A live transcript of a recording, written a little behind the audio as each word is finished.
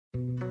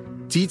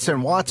Dietz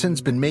and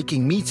Watson's been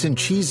making meats and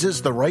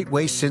cheeses the right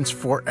way since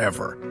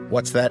forever.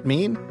 What's that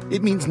mean?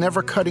 It means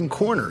never cutting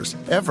corners,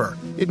 ever.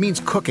 It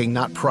means cooking,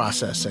 not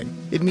processing.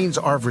 It means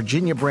our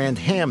Virginia brand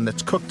ham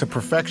that's cooked to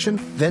perfection,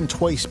 then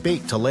twice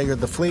baked to layer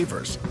the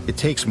flavors. It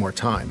takes more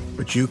time,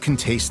 but you can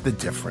taste the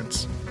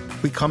difference.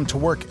 We come to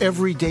work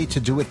every day to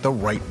do it the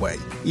right way,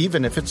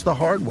 even if it's the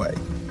hard way.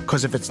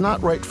 Because if it's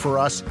not right for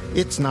us,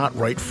 it's not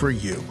right for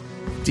you.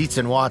 Dietz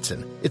and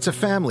Watson, it's a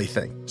family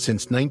thing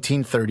since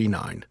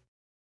 1939.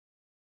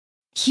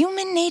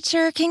 Human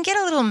nature can get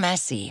a little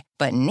messy,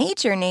 but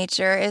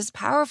nature is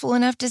powerful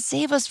enough to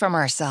save us from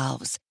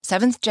ourselves.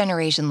 Seventh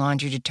Generation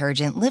Laundry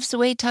Detergent lifts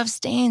away tough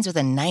stains with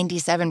a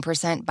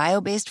 97%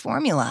 bio-based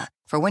formula.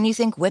 For when you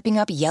think whipping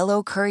up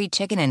yellow curry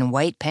chicken in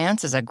white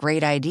pants is a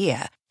great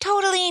idea.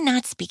 Totally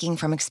not speaking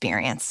from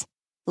experience.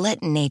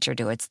 Let nature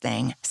do its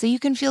thing so you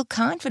can feel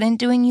confident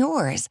doing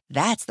yours.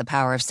 That's the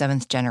power of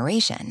Seventh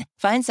Generation.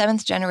 Find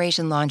Seventh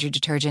Generation Laundry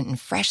Detergent in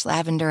fresh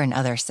lavender and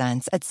other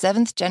scents at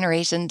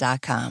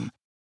seventhgeneration.com.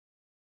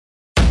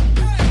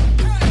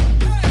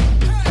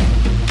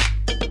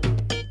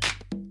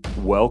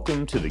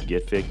 Welcome to the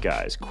Get Fit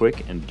Guys,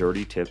 quick and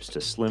dirty tips to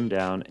slim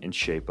down and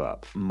shape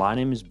up. My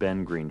name is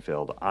Ben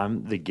Greenfield.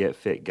 I'm the Get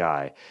Fit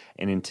Guy,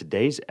 and in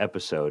today's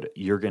episode,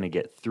 you're going to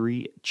get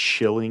 3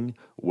 chilling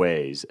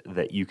ways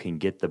that you can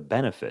get the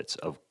benefits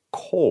of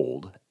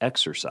cold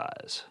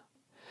exercise.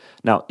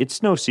 Now,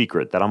 it's no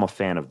secret that I'm a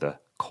fan of the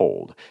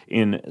cold.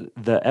 In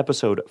the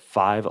episode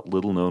 5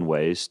 Little Known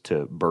Ways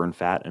to Burn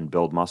Fat and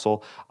Build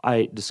Muscle,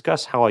 I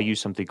discuss how I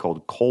use something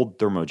called cold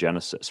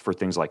thermogenesis for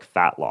things like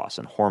fat loss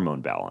and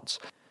hormone balance.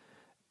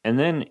 And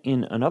then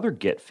in another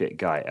Get Fit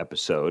Guy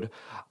episode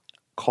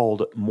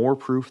called More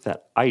Proof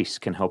That Ice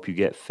Can Help You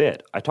Get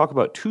Fit, I talk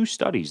about 2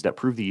 studies that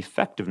prove the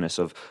effectiveness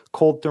of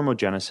cold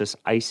thermogenesis,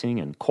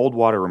 icing, and cold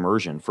water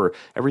immersion for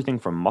everything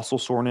from muscle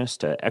soreness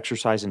to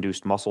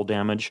exercise-induced muscle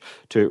damage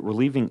to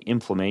relieving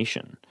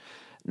inflammation.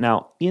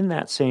 Now, in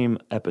that same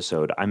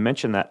episode, I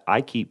mentioned that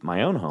I keep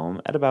my own home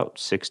at about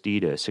 60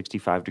 to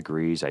 65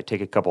 degrees. I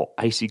take a couple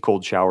icy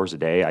cold showers a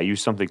day. I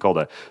use something called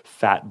a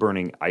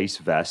fat-burning ice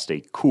vest,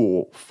 a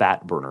cool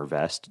fat burner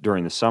vest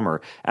during the summer,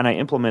 and I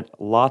implement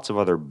lots of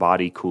other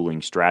body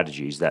cooling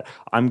strategies that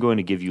I'm going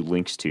to give you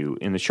links to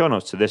in the show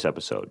notes to this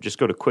episode. Just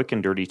go to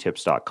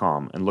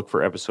quickanddirtytips.com and look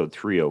for episode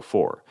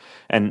 304.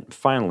 And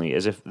finally,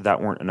 as if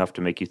that weren't enough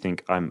to make you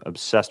think I'm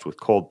obsessed with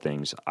cold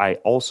things, I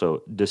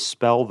also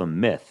dispel the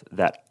myth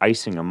that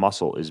icing a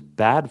muscle is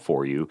bad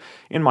for you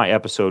in my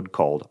episode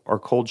called Are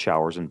Cold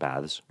Showers and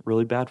Baths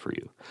Really Bad for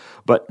You?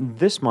 But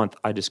this month,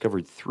 I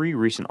discovered 3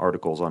 recent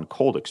articles on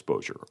cold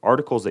exposure,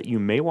 articles that you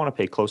may want to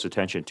pay close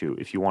attention to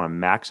if you want to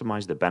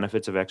maximize the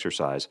benefits of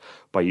exercise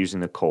by using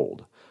the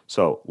cold.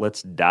 So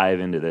let's dive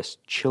into this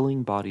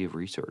chilling body of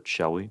research,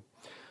 shall we?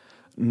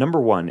 Number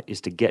 1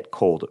 is to get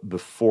cold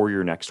before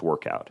your next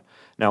workout.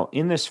 Now,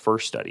 in this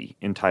first study,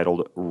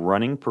 entitled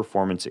Running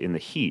Performance in the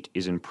Heat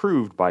is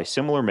Improved by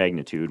Similar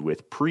Magnitude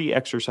with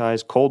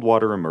Pre-Exercise Cold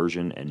Water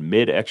Immersion and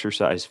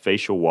Mid-Exercise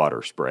Facial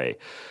Water Spray,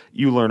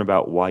 you learn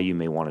about why you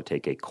may want to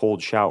take a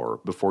cold shower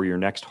before your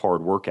next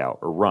hard workout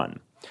or run.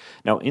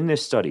 Now, in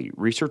this study,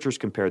 researchers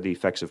compared the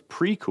effects of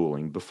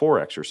pre-cooling before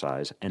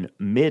exercise and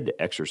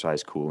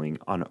mid-exercise cooling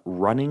on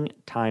running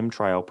time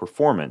trial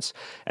performance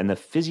and the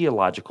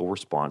physiological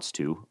response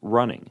to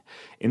running.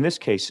 In this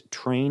case,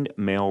 trained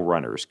male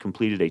runners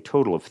completed a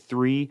total of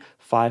 3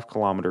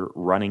 5-kilometer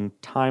running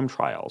time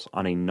trials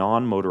on a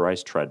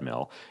non-motorized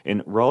treadmill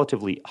in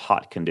relatively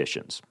hot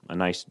conditions, a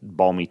nice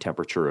balmy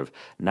temperature of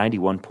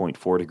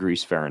 91.4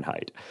 degrees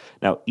Fahrenheit.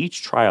 Now,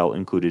 each trial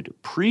included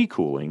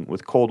pre-cooling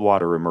with cold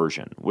water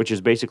immersion, which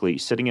is basically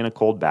sitting in a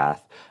cold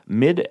bath,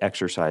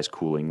 mid-exercise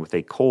cooling with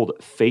a cold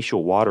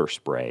facial water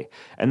spray,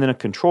 and then a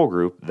control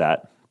group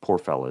that, poor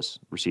fellas,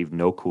 received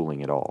no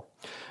cooling at all.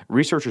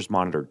 Researchers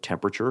monitored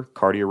temperature,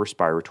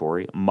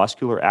 cardiorespiratory,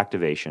 muscular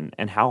activation,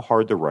 and how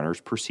hard the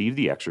runners perceived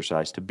the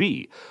exercise to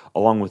be,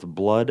 along with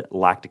blood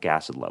lactic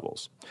acid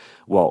levels.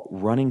 Well,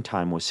 running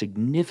time was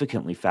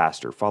significantly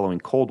faster following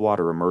cold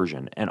water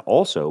immersion and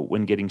also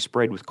when getting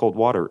sprayed with cold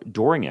water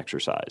during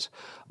exercise.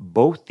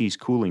 Both these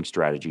cooling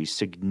strategies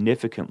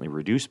significantly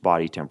reduce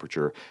body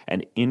temperature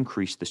and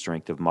increase the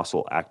strength of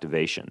muscle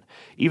activation.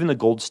 Even the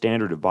gold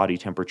standard of body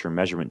temperature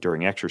measurement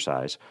during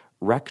exercise,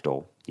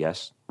 rectal,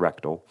 yes,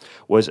 rectal,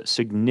 was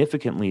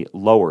significantly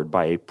lowered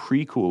by a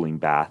pre-cooling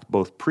bath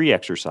both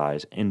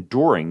pre-exercise and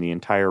during the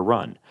entire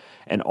run,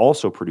 and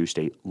also produced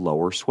a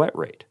lower sweat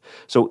rate.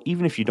 So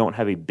even if you don't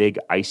have a big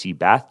icy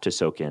bath to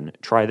soak in,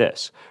 try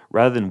this.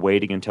 Rather than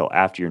waiting until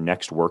after your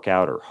next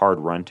workout or hard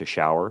run to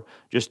shower,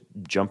 just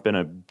jump in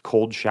a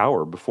cold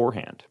shower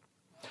beforehand.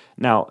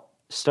 Now,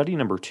 study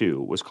number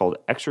 2 was called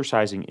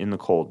Exercising in the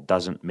Cold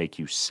Doesn't Make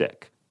You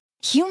Sick.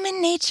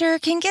 Human nature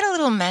can get a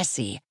little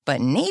messy, but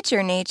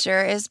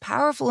nature is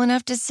powerful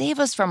enough to save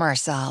us from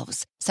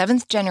ourselves.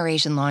 Seventh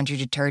Generation Laundry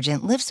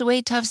Detergent lifts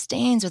away tough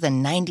stains with a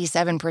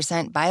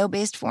 97%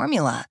 bio-based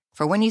formula.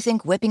 For when you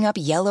think whipping up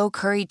yellow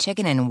curry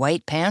chicken in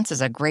white pants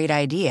is a great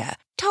idea.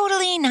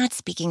 Totally not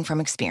speaking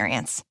from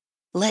experience.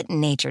 Let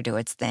nature do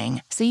its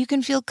thing so you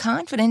can feel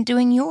confident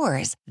doing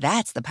yours.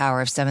 That's the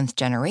power of Seventh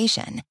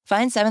Generation.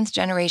 Find Seventh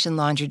Generation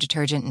laundry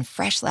detergent in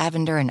fresh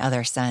lavender and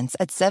other scents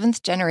at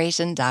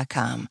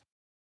seventhgeneration.com.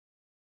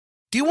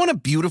 Do you want a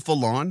beautiful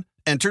lawn?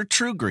 Enter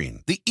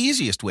TruGreen, the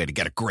easiest way to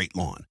get a great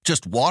lawn.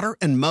 Just water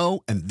and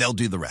mow, and they'll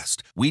do the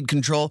rest. Weed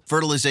control,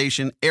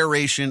 fertilization,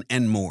 aeration,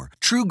 and more.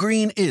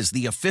 TruGreen is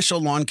the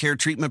official lawn care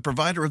treatment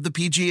provider of the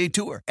PGA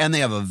Tour, and they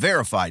have a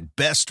verified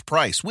best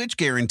price, which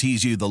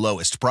guarantees you the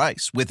lowest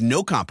price with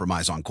no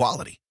compromise on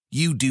quality.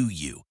 You do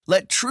you.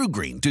 Let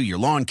TruGreen do your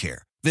lawn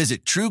care.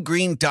 Visit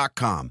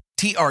TruGreen.com,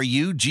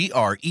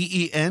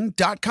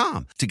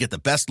 TruGreen.com, to get the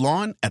best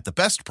lawn at the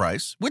best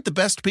price with the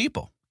best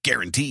people.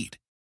 Guaranteed.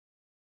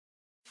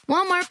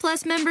 Walmart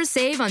Plus members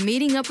save on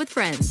meeting up with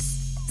friends.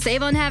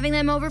 Save on having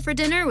them over for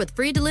dinner with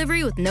free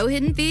delivery with no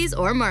hidden fees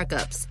or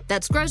markups.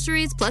 That's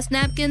groceries, plus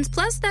napkins,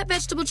 plus that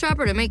vegetable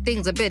chopper to make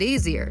things a bit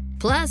easier.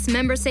 Plus,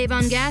 members save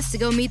on gas to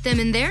go meet them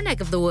in their neck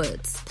of the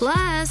woods.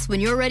 Plus,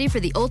 when you're ready for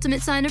the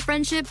ultimate sign of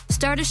friendship,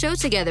 start a show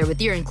together with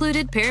your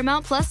included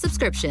Paramount Plus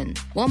subscription.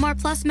 Walmart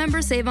Plus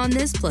members save on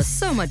this plus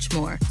so much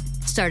more.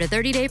 Start a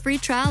 30-day free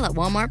trial at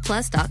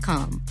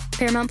walmartplus.com.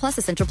 Paramount Plus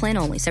Essential Plan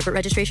only. Separate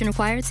registration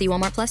required. See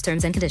Walmart Plus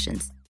terms and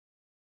conditions.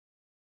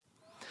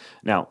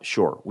 Now,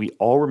 sure, we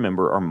all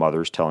remember our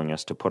mothers telling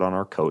us to put on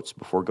our coats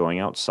before going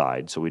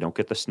outside so we don't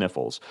get the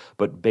sniffles,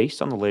 but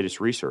based on the latest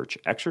research,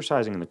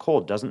 exercising in the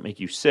cold doesn't make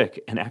you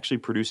sick and actually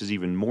produces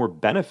even more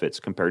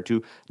benefits compared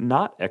to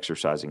not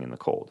exercising in the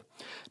cold.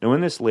 Now, in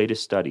this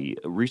latest study,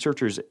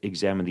 researchers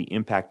examined the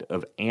impact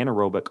of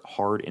anaerobic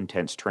hard,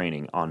 intense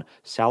training on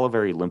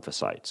salivary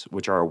lymphocytes,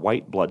 which are a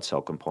white blood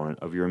cell component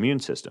of your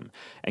immune system,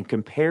 and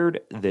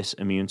compared this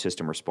immune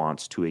system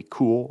response to a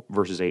cool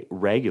versus a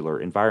regular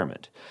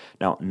environment.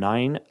 Now, 9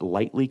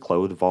 lightly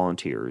clothed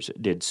volunteers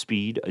did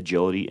speed,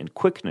 agility, and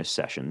quickness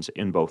sessions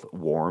in both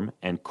warm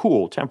and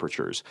cool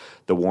temperatures,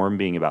 the warm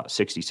being about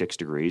 66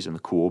 degrees and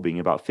the cool being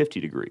about 50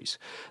 degrees.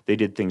 They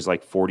did things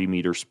like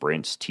 40-meter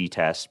sprints,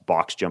 T-tests,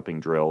 box jumping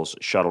drills,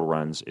 shuttle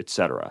runs,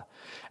 etc.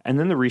 And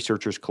then the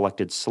researchers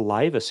collected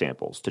saliva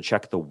samples to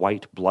check the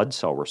white blood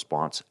cell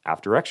response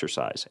after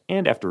exercise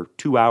and after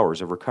 2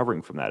 hours of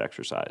recovering from that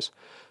exercise.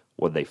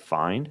 What did they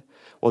find?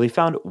 Well, they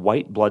found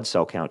white blood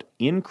cell count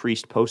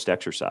increased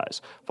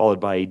post-exercise, followed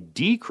by a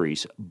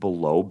decrease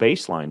below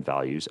baseline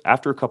values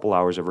after a couple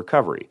hours of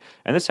recovery.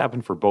 And this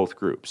happened for both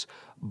groups.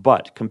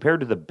 But compared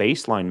to the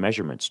baseline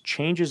measurements,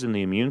 changes in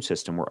the immune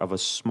system were of a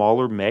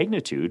smaller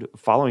magnitude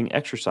following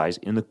exercise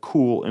in the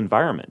cool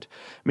environment,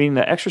 meaning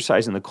that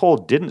exercise in the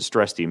cold didn't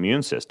stress the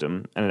immune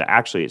system, and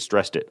it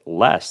stressed it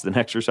less than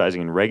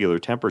exercising in regular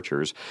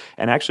temperatures,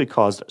 and actually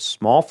caused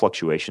small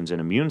fluctuations in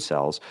immune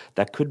cells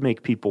that could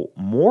make people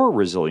more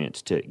resilient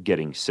to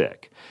getting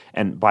sick.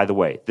 And by the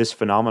way, this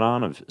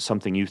phenomenon of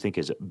something you think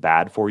is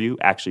bad for you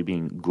actually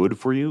being good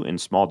for you in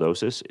small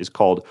doses is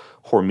called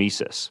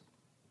hormesis.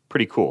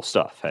 Pretty cool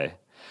stuff, hey?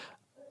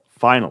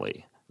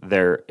 Finally,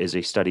 there is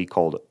a study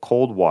called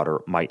Cold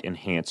Water Might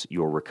Enhance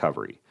Your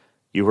Recovery.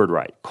 You heard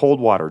right. Cold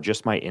water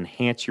just might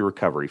enhance your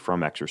recovery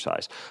from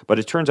exercise. But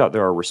it turns out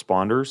there are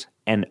responders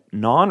and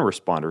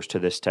non-responders to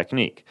this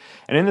technique.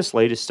 And in this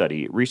latest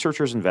study,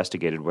 researchers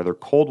investigated whether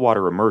cold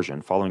water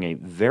immersion following a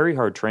very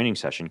hard training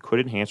session could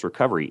enhance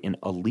recovery in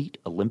elite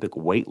Olympic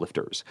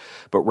weightlifters.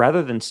 But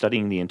rather than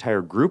studying the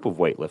entire group of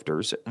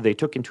weightlifters, they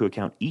took into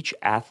account each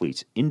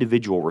athlete's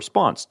individual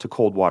response to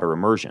cold water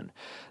immersion.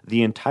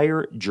 The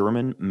entire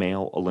German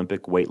male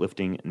Olympic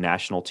weightlifting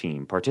national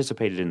team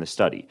participated in the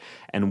study,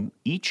 and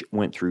each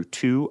went through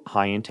 2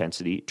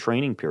 high-intensity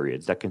training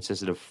periods that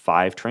consisted of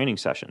 5 training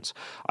sessions,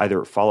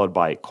 either followed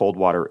by cold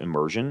water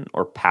immersion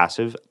or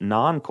passive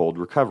non-cold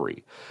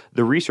recovery.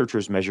 The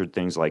researchers measured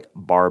things like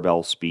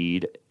barbell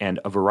speed and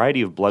a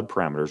variety of blood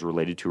parameters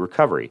related to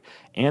recovery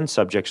and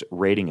subjects'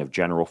 rating of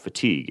general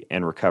fatigue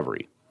and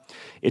recovery.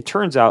 It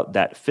turns out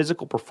that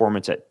physical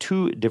performance at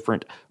 2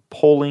 different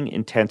polling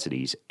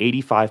intensities,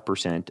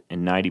 85%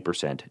 and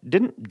 90%,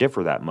 didn't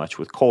differ that much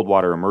with cold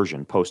water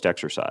immersion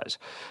post-exercise.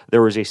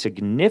 There was a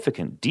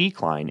significant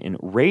decline in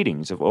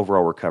ratings of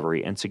overall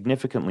recovery and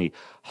significantly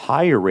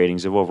higher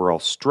ratings of overall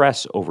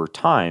stress over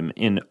time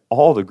in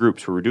all the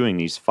groups who were doing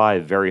these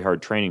 5 very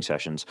hard training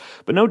sessions,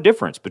 but no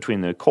difference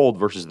between the cold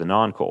versus the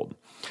non-cold.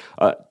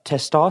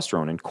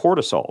 Testosterone and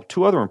cortisol,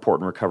 2 other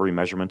important recovery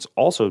measurements,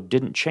 also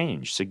didn't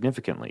change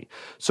significantly.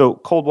 So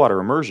cold water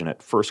immersion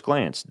at first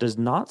glance does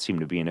not seem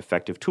to be an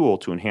effective tool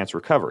to enhance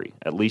recovery,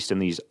 at least in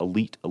these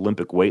elite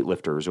Olympic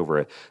weightlifters over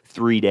a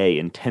 3-day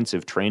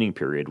intensive training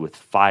period with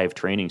 5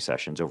 training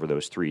sessions over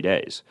those 3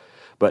 days.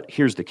 But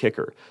here's the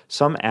kicker.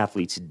 Some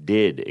athletes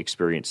did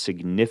experience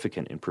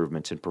significant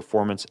improvements in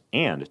performance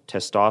and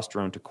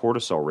testosterone to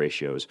cortisol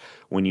ratios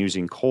when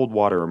using cold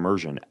water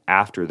immersion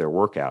after their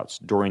workouts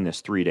during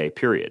this 3-day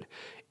period.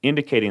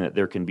 indicating that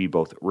there can be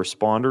both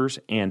responders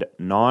and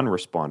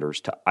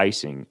non-responders to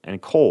icing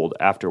and cold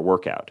after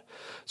workout.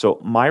 So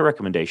my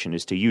recommendation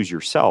is to use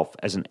yourself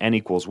as an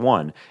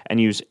N=1 and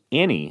use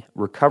any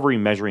recovery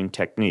measuring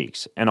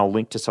techniques, and I'll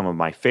link to some of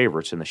my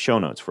favorites in the show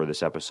notes for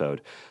this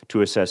episode,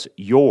 to assess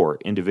your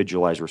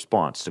individualized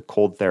response to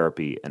cold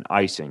therapy and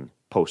icing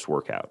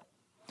post-workout.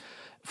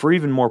 For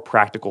even more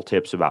practical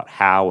tips about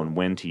how and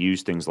when to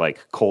use things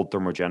like cold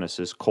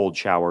thermogenesis, cold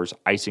showers,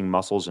 icing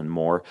muscles, and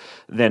more,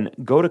 then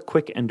go to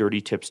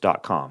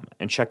quickanddirtytips.com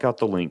and check out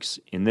the links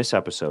in this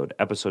episode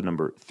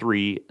number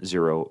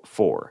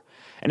 304.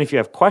 And if you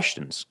have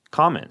questions,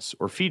 comments,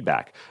 or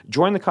feedback,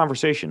 join the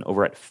conversation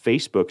over at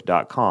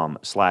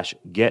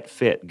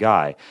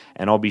facebook.com/getfitguy,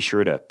 and I'll be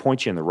sure to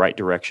point you in the right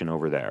direction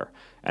over there.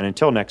 And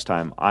until next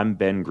time, I'm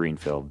Ben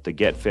Greenfield, the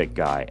Get Fit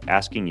Guy,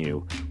 asking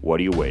you,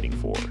 what are you waiting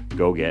for?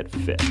 Go get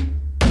fit.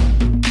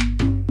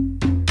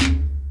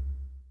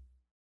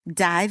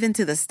 Dive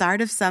into the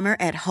start of summer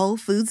at Whole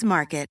Foods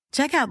Market.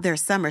 Check out their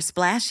Summer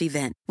Splash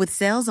event with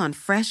sales on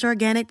fresh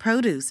organic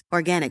produce,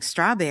 organic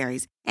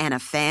strawberries, and a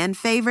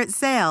fan-favorite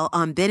sale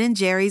on Ben &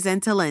 Jerry's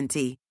and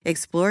Talenti.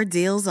 Explore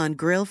deals on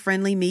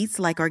grill-friendly meats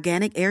like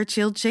organic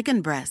air-chilled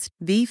chicken breast,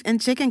 beef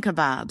and chicken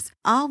kebabs,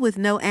 all with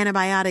no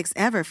antibiotics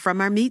ever from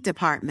our meat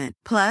department.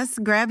 Plus,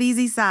 grab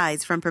easy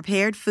sides from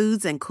prepared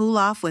foods and cool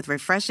off with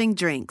refreshing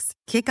drinks.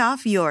 Kick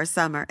off your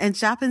summer and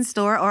shop in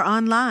store or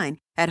online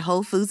at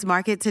Whole Foods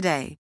Market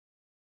today.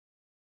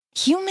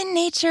 Human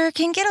nature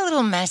can get a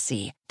little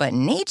messy, but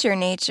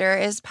nature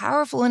is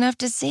powerful enough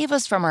to save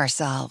us from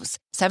ourselves.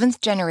 Seventh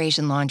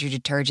Generation Laundry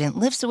Detergent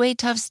lifts away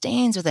tough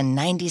stains with a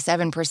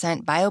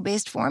 97%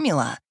 bio-based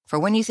formula. For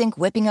when you think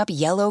whipping up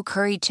yellow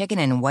curry chicken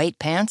in white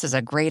pants is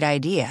a great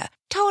idea.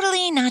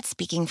 Totally not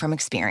speaking from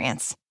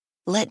experience.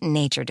 Let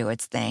nature do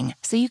its thing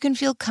so you can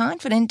feel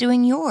confident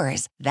doing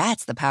yours.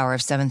 That's the power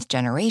of Seventh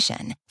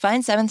Generation.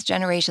 Find Seventh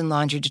Generation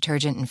Laundry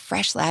Detergent in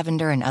fresh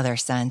lavender and other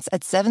scents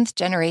at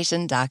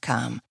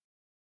seventhgeneration.com.